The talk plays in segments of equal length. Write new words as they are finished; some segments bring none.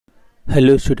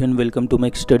Hello student, welcome to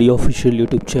Mech Study official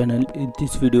YouTube channel. In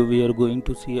this video we are going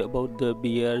to see about the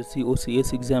BARC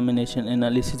OCS examination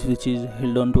analysis which is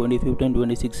held on 25th and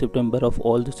 26th September of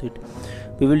all the set.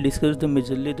 We will discuss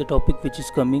majorly the topic which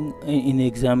is coming in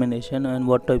examination and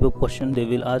what type of question they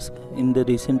will ask in the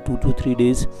recent 2 to 3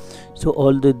 days. So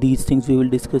all these things we will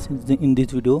discuss in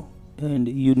this video, and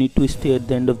you need to stay at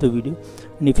the end of the video.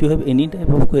 And if you have any type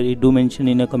of query, do mention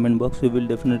in a comment box. We will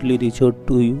definitely reach out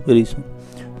to you very soon.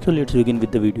 So let's begin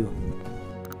with the video.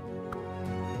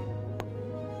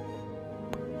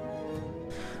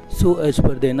 So as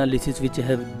per the analysis which I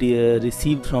have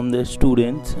received from the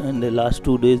students, and the last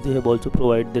 2 days they have also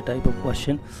provided the type of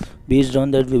question. Based on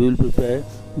that we will prepare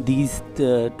these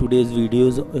today's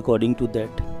videos according to that.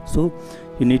 So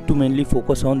you need to mainly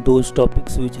focus on those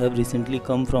topics which have recently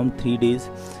come from 3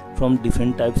 days from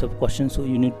different types of questions. So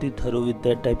you need to thorough with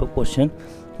that type of question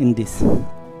in this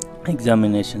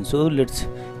examination. So let's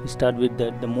start with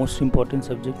that. The most important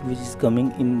subject which is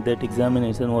coming in that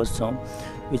examination was SOM,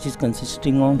 which is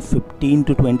consisting of 15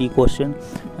 to 20 questions.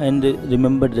 And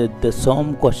remember that the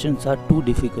SOM questions are too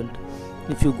difficult.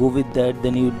 If you go with that,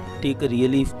 then you take a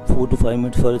really 4 to 5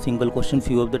 minutes for a single question.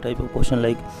 Few of the type of question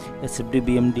like SFD,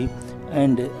 BMD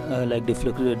and like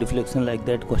deflection, like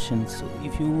that questions. So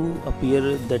if you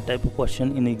appear that type of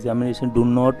question in examination, do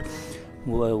not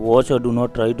watch or do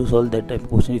not try to solve that type of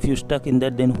question. If you stuck in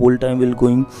that, then whole time will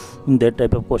going in that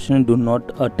type of question, and do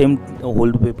not attempt a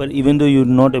whole paper even though you're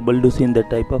not able to see in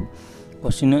that type of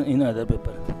question in other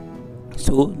paper.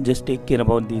 So just take care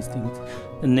about these things.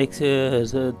 The next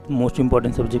most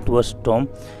important subject was STOM.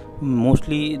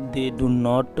 Mostly they do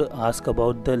not ask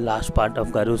about the last part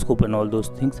of gyroscope and all those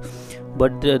things,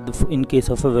 but in case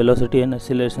of a velocity and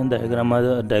acceleration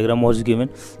diagram was given.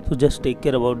 So just take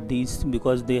care about these,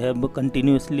 because they have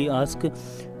continuously asked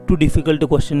too difficult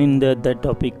question in that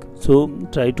topic. So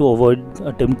try to avoid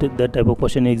attempt that type of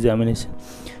question in examination.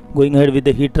 Going ahead with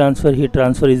the heat transfer. Heat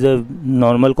transfer is a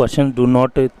normal question. Do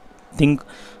not think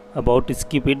about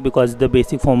skip it, because the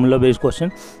basic formula based question.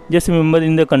 Just remember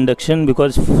in the conduction,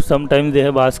 because sometimes they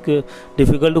have asked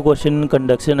difficult question in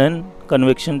conduction and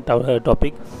convection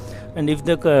topic, and if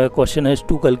the question has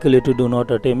to calculate, do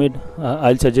not attempt it.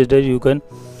 I'll suggest that you can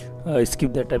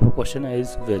skip that type of question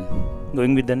as well.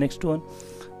 Going with the next one,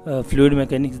 fluid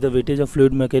mechanics. The weightage of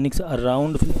fluid mechanics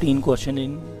around 15 question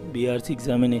in BARC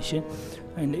examination,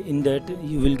 and in that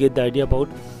you will get the idea about.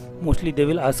 Mostly they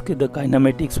will ask the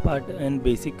kinematics part and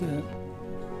basic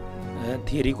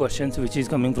theory questions which is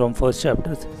coming from first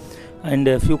chapters, and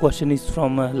a few questions is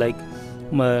from like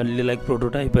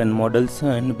prototype and models,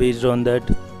 and based on that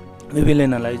we will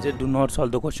analyze it. Do not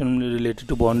solve the question related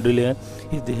to boundary layer.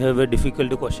 If they have a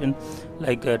difficult question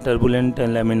like turbulent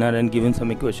and laminar and given some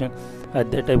equation,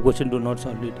 at that type question do not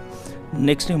solve it.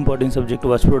 Next important subject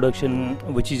was production,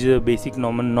 which is a basic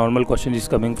normal question is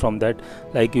coming from that,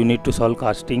 like you need to solve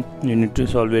casting, you need to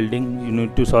solve welding, you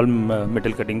need to solve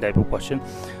metal cutting type of question.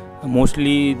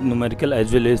 Mostly numerical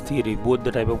as well as theory, both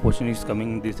the type of question is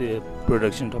coming in this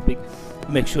production topic.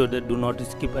 Make sure that do not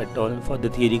skip at all for the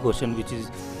theory question, which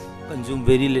is consume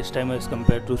very less time as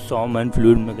compared to SOM and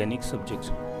fluid mechanics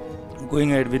subjects.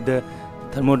 Going ahead with the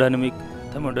thermodynamic.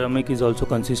 Thermodynamic is also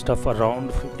consist of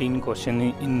around 15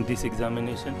 questions in this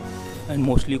examination, and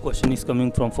mostly question is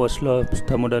coming from first law of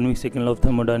thermodynamics, second law of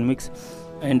thermodynamics,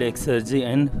 and exergy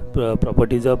and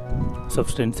properties of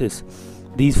substances.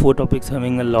 These 4 topics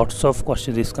having a lots of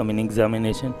questions is coming in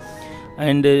examination.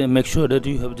 And make sure that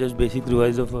you have just basic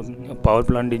revise of power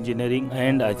plant engineering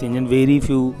and IC engine. Very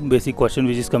few basic question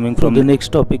which is coming from. The next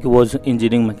topic was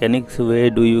engineering mechanics,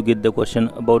 where do you get the question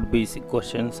about basic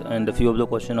questions, and a few of the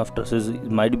question of trusses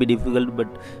might be difficult, but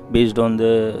based on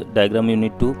the diagram you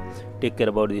need to take care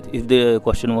about it. If the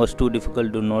question was too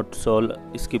difficult, do not solve,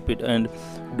 skip it, and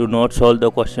do not solve the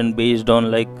question based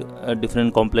on like a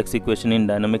different complex equation in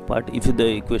dynamic part. If the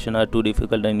equation are too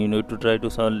difficult and you need to try to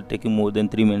solve taking more than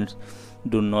 3 minutes,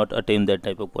 do not attempt that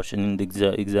type of question in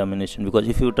the examination, because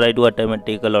if you try to attempt and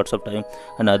take a lots of time,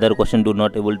 and other question do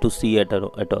not able to see at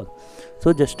all.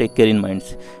 So just take care in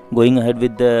minds. Going ahead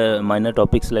with the minor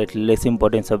topics like less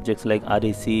important subjects like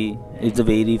RAC, is a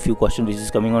very few questions which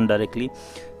is coming on directly.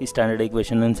 Standard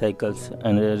equation and cycles,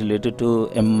 and related to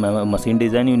machine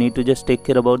design, you need to just take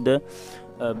care about the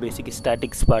basic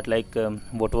statics part, like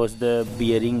what was the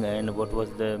bearing and what was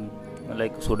the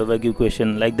like Soderberg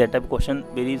equation, like that type of question.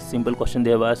 Very simple question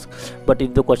they have asked, but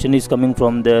if the question is coming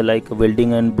from the like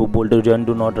welding and bolter joint,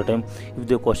 do not attempt. If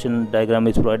the question diagram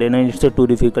is provided and it's too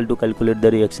difficult to calculate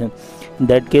the reaction, in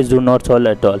that case do not solve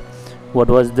at all. what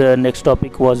was the next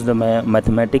topic was the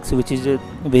mathematics, which is a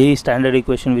very standard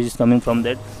equation which is coming from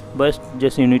that, but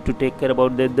just you need to take care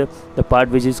about that the part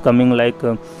which is coming like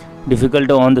difficult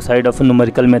on the side of a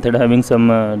numerical method, having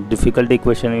some difficult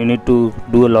equation, you need to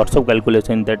do lots of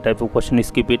calculation. That type of question,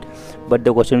 skip it. But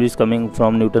the question is coming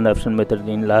from Newton-Raphson method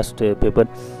in last paper,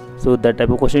 so that type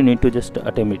of question you need to just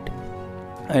attempt it.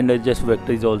 And just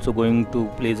vector is also going to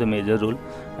plays a major role,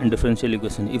 and differential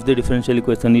equation. If the differential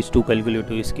equation is too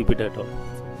calculative, skip it at all.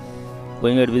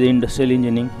 Going ahead with the industrial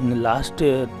engineering, in the last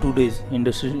 2 days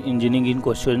industrial engineering in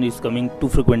question is coming too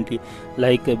frequently,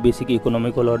 like basic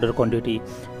economical order quantity,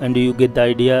 and you get the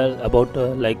idea about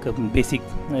basic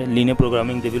linear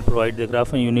programming. They will provide the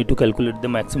graph and you need to calculate the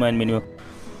maximum and minimum.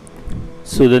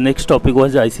 So the next topic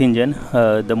was IC engine.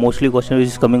 The mostly question which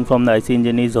is coming from the IC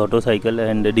engine is Otto cycle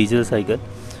and the diesel cycle,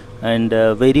 and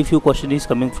very few question is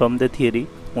coming from the theory,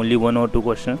 only 1 or 2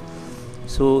 question.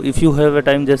 So if you have a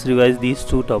time, just revise these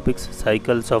 2 topics,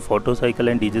 cycles of Otto cycle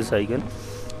and diesel cycle.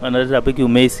 Another topic you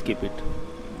may skip it.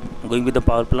 Going with the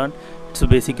power plant, it's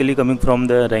basically coming from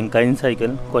the Rankine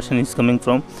cycle, question is coming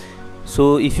from.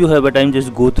 So if you have a time,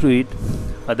 just go through it,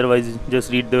 otherwise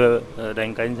just read the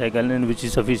Rankine cycle, and which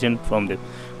is sufficient from there,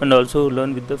 and also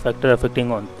learn with the factor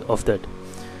affecting on of that.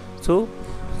 So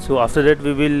after that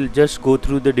we will just go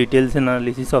through the details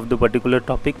analysis of the particular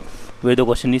topic where the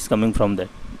question is coming from that.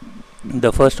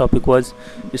 The first topic was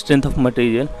strength of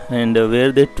material, and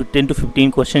where the 10 to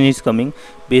 15 question is coming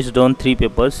based on 3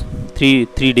 papers, 3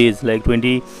 days, like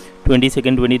 22nd,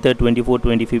 23rd, 24th,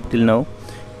 25th till now,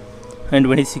 and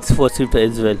 26th for shift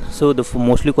as well. So the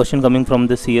mostly question coming from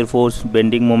the shear force,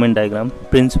 bending moment diagram,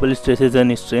 principal stresses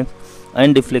and strains,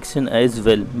 and deflection as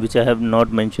well, which I have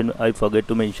not mentioned, I forget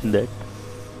to mention that.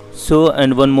 So,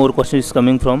 and one more question is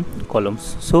coming from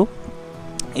columns. So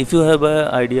if you have an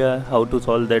idea how to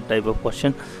solve that type of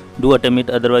question, do attempt it,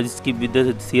 otherwise skip with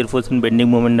the shear force and bending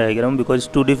moment diagram, because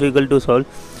it's too difficult to solve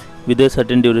with a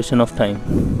certain duration of time.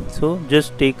 So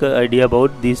just take an idea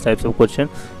about these types of questions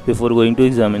before going to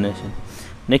examination.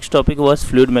 Next topic was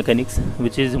fluid mechanics,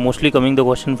 which is mostly coming the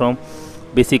question from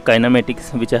basic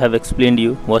kinematics, which I have explained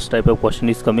you what type of question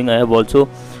is coming. I have also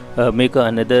make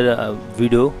another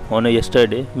video on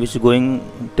yesterday, which is going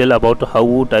tell about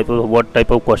what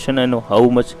type of question and how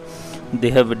much they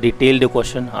have detailed the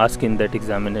question asked in that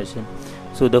examination.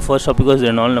 So the first topic was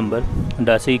Reynolds number,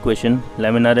 Darcy equation,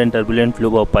 laminar and turbulent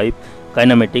flow of pipe,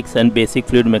 kinematics, and basic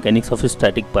fluid mechanics of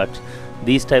static parts.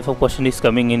 These type of question is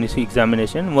coming in this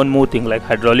examination. One more thing, like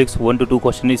hydraulics, 1 to 2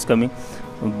 question is coming.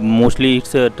 Mostly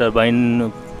it's a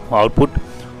turbine output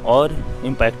or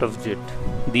impact of jet.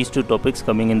 These 2 topics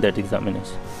coming in that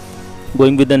examination.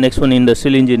 Going with the next one,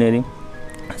 industrial engineering,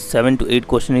 7 to 8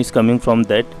 question is coming from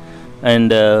that, and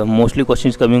mostly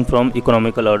questions coming from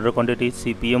economical order quantities,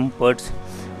 CPM, parts,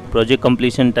 project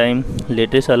completion time,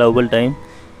 latest allowable time.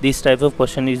 This type of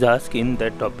question is asked in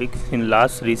that topic in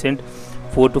last recent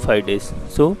 4 to 5 days.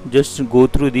 So just go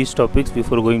through these topics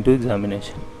before going to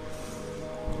examination.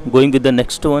 Going with the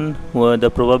next one, the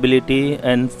probability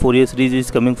and Fourier series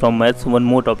is coming from maths. One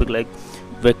more topic like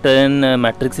vector and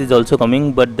matrix is also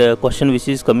coming, but the question which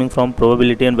is coming from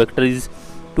probability and vector is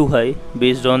too high.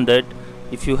 Based on that,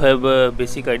 if you have a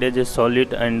basic idea, just solve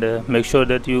it, and make sure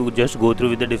that you just go through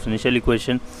with the differential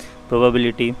equation,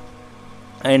 probability,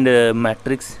 and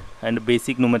matrix, and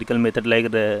basic numerical method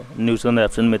like the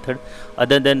Newton-Raphson method.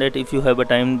 Other than that, if you have a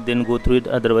time, then go through it,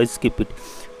 otherwise skip it,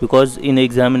 because in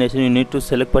examination you need to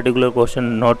select particular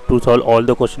question, not to solve all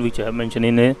the question which I have mentioned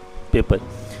in a paper.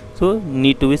 So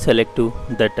need to be selective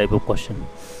that type of question.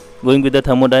 Going with the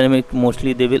thermodynamic,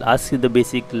 mostly they will ask you the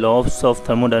basic laws of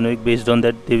thermodynamic. Based on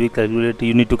that, they will calculate,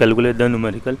 you need to calculate the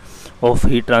numerical of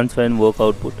heat transfer and work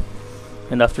output.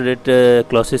 And after that,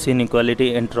 Clausius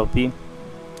inequality, entropy,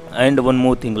 and one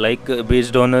more thing, like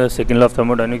based on a second law of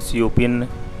thermodynamics, European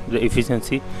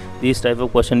efficiency. This type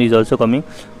of question is also coming.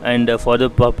 And for the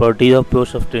properties of pure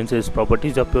substances,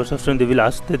 they will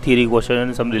ask the theory question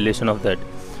and some relation of that.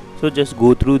 So just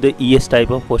go through the ES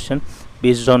type of question.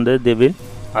 Based on that, they will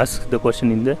ask the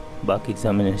question in the BARC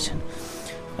examination.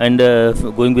 And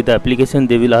going with the application,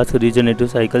 they will ask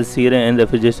regenerative cycle, shear and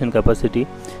refrigeration capacity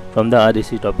from the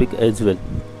RAC topic as well.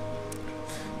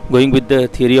 Going with the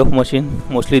theory of machine,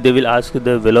 mostly they will ask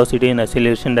the velocity and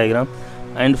acceleration diagram,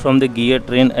 and from the gear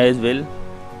train as well.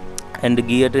 And the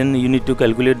gear train, you need to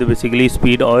calculate the basically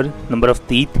speed or number of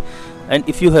teeth. And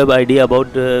if you have idea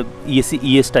about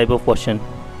ES type of question,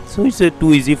 so it's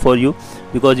too easy for you,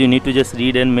 because you need to just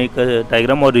read and make a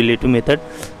diagram or relative method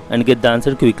and get the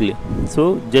answer quickly.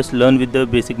 So just learn with the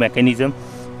basic mechanism,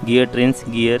 gear trains,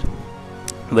 gear,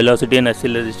 velocity and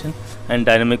acceleration, and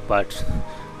dynamic parts.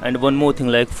 And one more thing,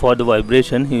 like for the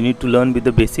vibration, you need to learn with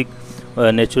the basic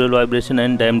natural vibration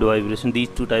and damped vibration. These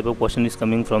two type of question is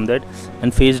coming from that.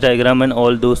 And phase diagram and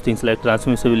all those things like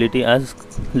transmissibility as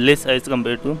less as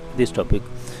compared to this topic.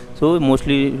 So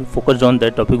mostly focused on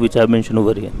that topic which I have mentioned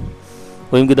over here.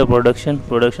 Going with the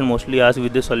production mostly asked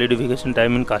with the solidification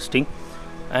time in casting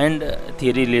and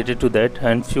theory related to that,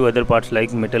 and few other parts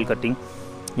like metal cutting.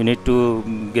 You need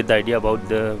to get the idea about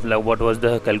the like what was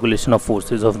the calculation of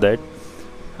forces of that,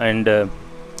 and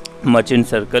merchant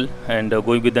circle. And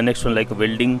going with the next one like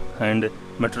welding and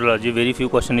metrology, very few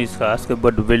question is asked,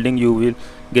 but welding you will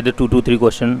get the 2 to 3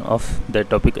 question of that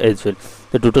topic as well.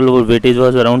 The total weightage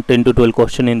was around 10 to 12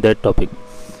 question in that topic.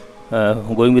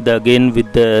 Going with the again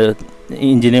with the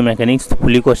engineering mechanics,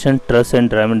 pulley question, truss and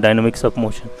dynamics of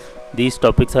motion. These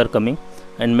topics are coming,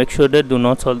 and make sure that do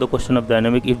not solve the question of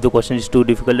dynamic. If the question is too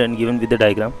difficult and given with the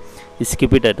diagram,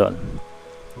 skip it at all.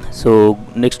 So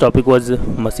next topic was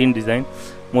machine design.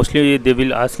 Mostly they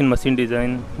will ask in machine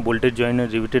design bolted joint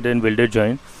and riveted and welded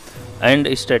joint,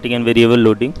 and static and variable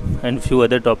loading, and few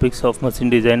other topics of machine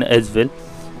design as well.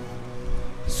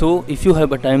 So if you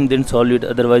have a time, then solve it,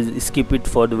 otherwise skip it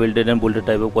for the welded and bolted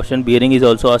type of question. Bearing is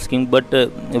also asking, but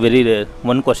very rare.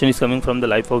 One question is coming from the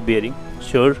life of bearing,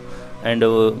 sure, and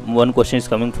one question is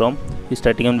coming from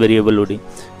static and variable loading.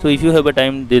 So if you have a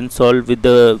time, then solve with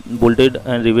the bolted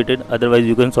and riveted, otherwise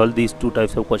you can solve these two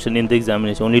types of question in the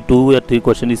examination. Only 2 or 3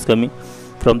 question is coming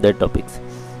from that topics.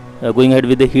 Going ahead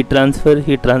with the heat transfer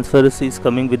is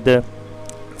coming with the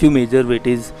few major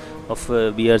weightage of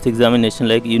BARC examination.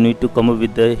 Like you need to come up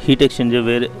with the heat exchanger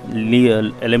where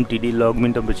LMTD, log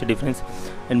mean temperature difference,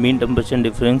 and mean temperature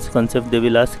difference concept they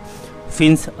will ask.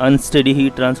 Fins, unsteady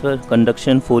heat transfer,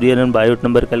 conduction, Fourier and Biot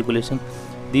number calculation.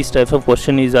 These types of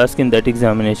question is asked in that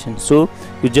examination. So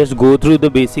you just go through the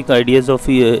basic ideas of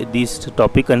these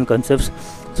topic and concepts.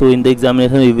 So in the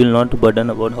examination you will not burden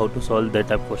about how to solve that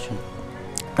type of question.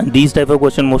 And these type of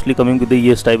question mostly coming with the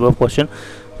yes type of question,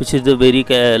 which is the very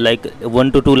like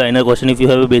 1 to 2 liner question. If you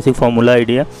have a basic formula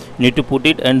idea, you need to put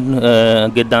it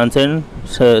and get the answer and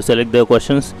select the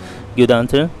questions, give the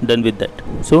answer, done with that.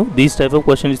 So these type of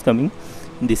question is coming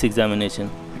in this examination.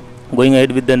 Going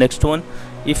ahead with the next one,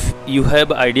 if you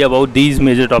have idea about these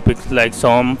major topics like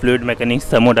SOM, fluid mechanics,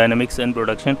 thermodynamics and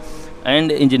production,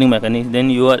 and engineering mechanics, then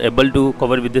you are able to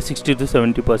cover with the 60 to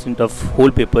 70% of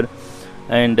whole paper.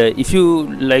 And if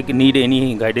you like need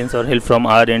any guidance or help from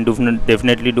our end,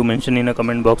 definitely do mention in a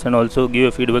comment box, and also give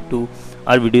a feedback to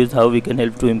our videos how we can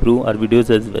help to improve our videos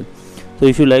as well. So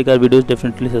if you like our videos,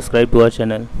 definitely subscribe to our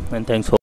channel, and thanks for